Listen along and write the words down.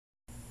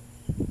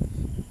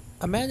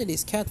A Man and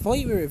His Cat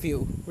Volume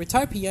Review.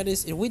 Retired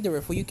pianist and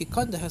widower Fuyuki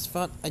Kanda has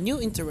found a new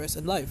interest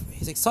in life,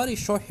 his exotic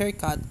short-haired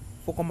cat,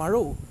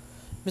 Fukomaru.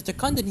 Mr.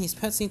 Kanda and his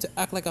pet seem to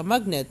act like a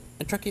magnet,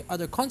 attracting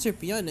other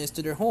concert pianists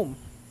to their home.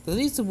 The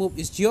latest move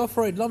is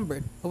Geoffroy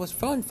Lambert, who was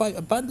found 5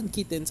 abandoned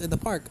kittens in the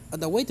park. On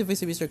the way to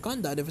visit Mr.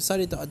 Kanda, they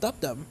decided to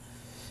adopt them.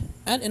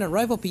 And an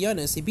arrival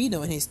pianist,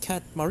 Ibino, and his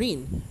cat,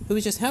 Marine, who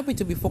is just happy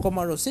to be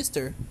Fukomaru's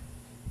sister,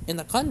 in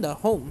the Kanda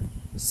home,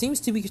 seems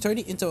to be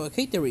turning into a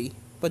catery.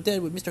 But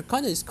then, when Mr.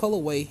 Kanda is called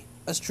away,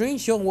 a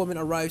strange young woman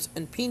arrives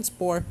and pins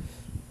poor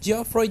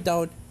Geoffroy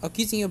down,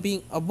 accusing him of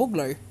being a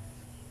burglar.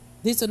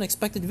 This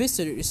unexpected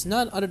visitor is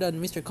none other than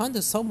Mr.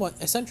 Kanda's somewhat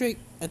eccentric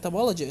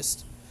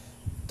entomologist,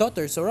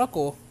 daughter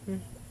Sorako.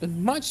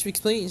 Much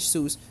explaining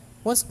ensues.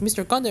 Once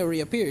Mr. Kanda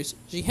reappears,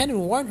 she hadn't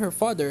warned her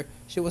father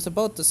she was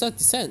about to set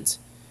descent.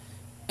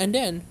 And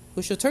then,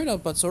 who should turn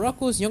up but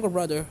Sorako's younger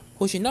brother,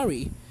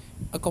 Hoshinari,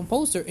 a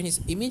composer, and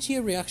his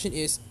immediate reaction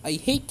is, "I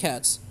hate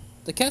cats."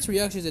 The cat's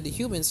reactions to the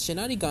humans'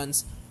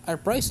 shenanigans are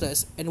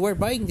priceless, and we're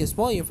buying this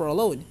volume for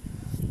alone.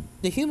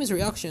 The humans'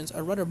 reactions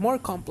are rather more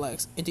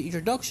complex, and the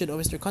introduction of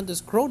Mr. Kanda's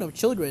grown-up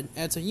children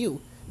adds a new,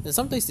 and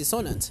sometimes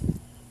dissonant,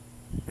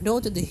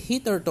 note that the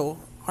hitherto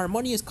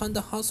harmonious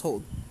Kanda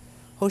household.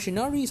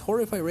 Hoshinari's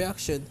horrified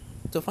reaction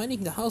to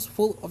finding the house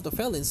full of the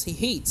felons he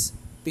hates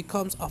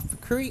becomes a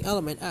recurring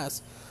element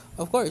as,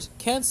 of course,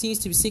 Cat seems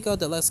to seek out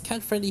the less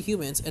cat-friendly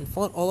humans and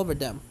fawn all over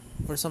them,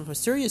 for some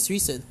mysterious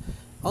reason,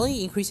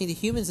 only increasing the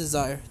humans'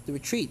 desire to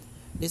retreat.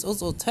 This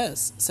also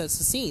sets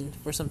the scene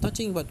for some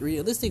touching but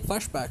realistic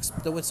flashbacks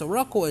that when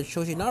Sorako and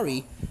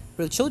Hoshinari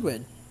were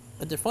children,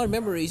 and their fond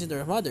memories of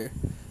their mother,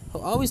 who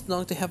always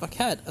longed to have a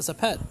cat as a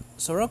pet.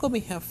 Sorako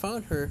may have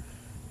found her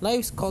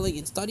life's calling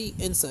in studying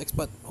insects,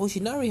 but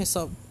Hoshinari has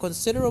some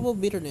considerable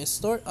bitterness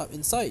stored up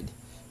inside,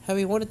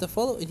 having wanted to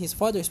follow in his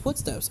father's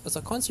footsteps as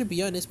a concert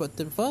pianist but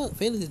then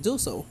failing to do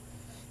so.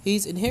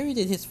 He's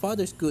inherited his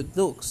father's good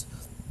looks,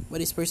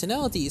 but his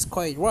personality is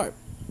quite warped.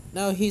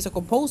 Now he is a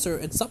composer,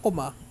 and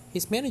Sakuma,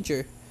 his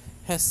manager,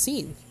 has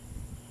seen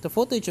the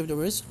footage of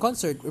the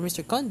concert where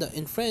Mr. Kanda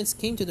and friends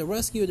came to the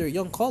rescue of their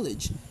young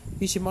college,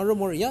 Bishimaru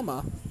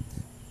Moriyama,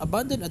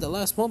 abandoned at the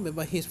last moment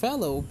by his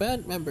fellow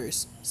band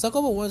members.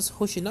 Sakuma wants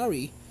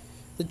Hoshinari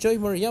to join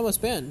Moriyama's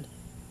band,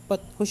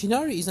 but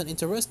Hoshinari is not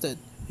interested.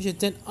 He should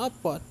then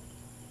outbot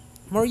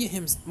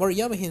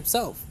Moriyama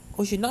himself.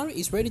 Hoshinari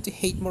is ready to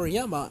hate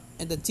Moriyama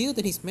and the deal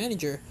that his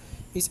manager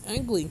is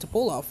angling to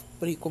pull off,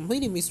 but he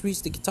completely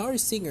misreads the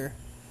guitarist singer,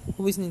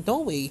 who is in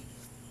no way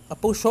a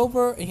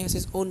pushover and has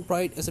his own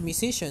pride as a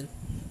musician.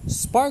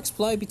 Sparks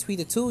fly between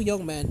the two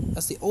young men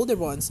as the older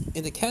ones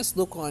and the cats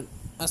look on,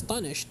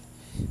 astonished.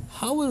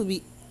 How will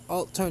we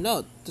all turn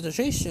out? The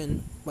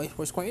translation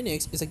for Square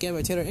Enix is again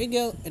by Taylor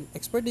Engel and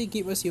expertly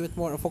give us with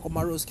more of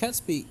Fukomaru's cat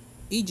speak,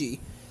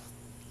 e.g.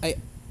 I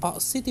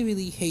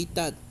positively hate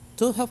that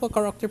two helpful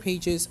character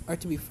pages are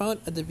to be found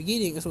at the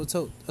beginning as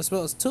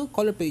well as two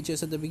color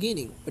pages at the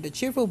beginning, with a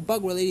cheerful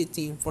bug-related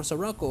theme for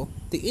Sorako,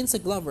 the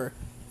insect lover,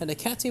 and a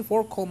cat theme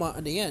for Koma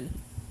at the end.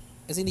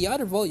 As in the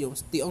other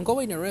volumes, the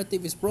ongoing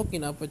narrative is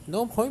broken up with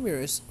no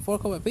humorous 4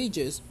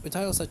 pages with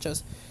titles such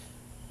as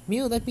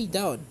 "Mew Let Me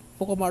Down."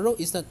 Fukomaru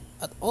is not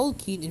at all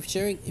keen in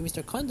sharing in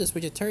Mr. Kanda's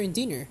vegetarian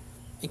dinner,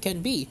 and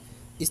can be,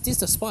 "Is this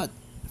the spot?"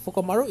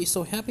 Fukomaru is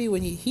so happy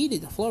when he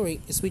heated the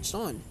flooring is switched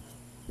on.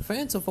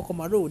 Fans of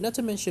Fukomaru, not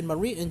to mention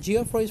Marie and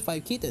Geoffroy's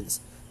 5 kittens,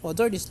 will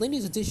adore this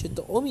latest addition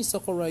to Omi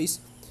Sakurai's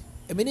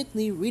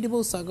eminently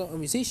readable saga of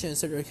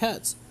musicians and their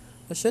cats.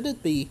 Or should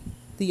it be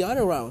the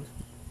other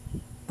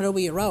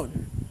way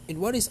around? In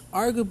what is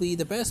arguably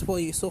the best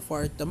volume so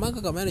far, the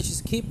mangaka manages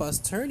to keep us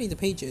turning the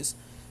pages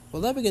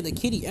while laughing at the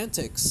kitty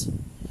antics.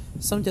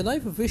 Some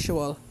delightful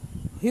visual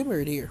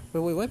humor here,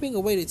 where we're wiping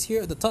away the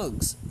tear of the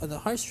tugs on the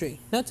heartstring,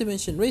 not to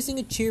mention raising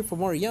a cheer for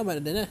Moriyama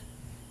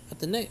at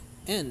the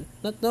end.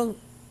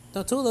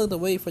 Not too long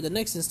away for the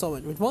next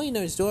installment, with volume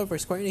 9 is due out for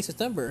Square Enix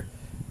September.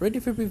 Ready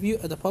for review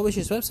at the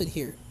publisher's website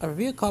here. A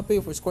review copy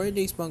for Square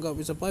Enix manga will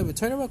be supplied with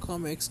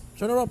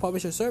Turnaround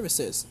Publisher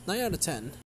Services. 9 out of 10.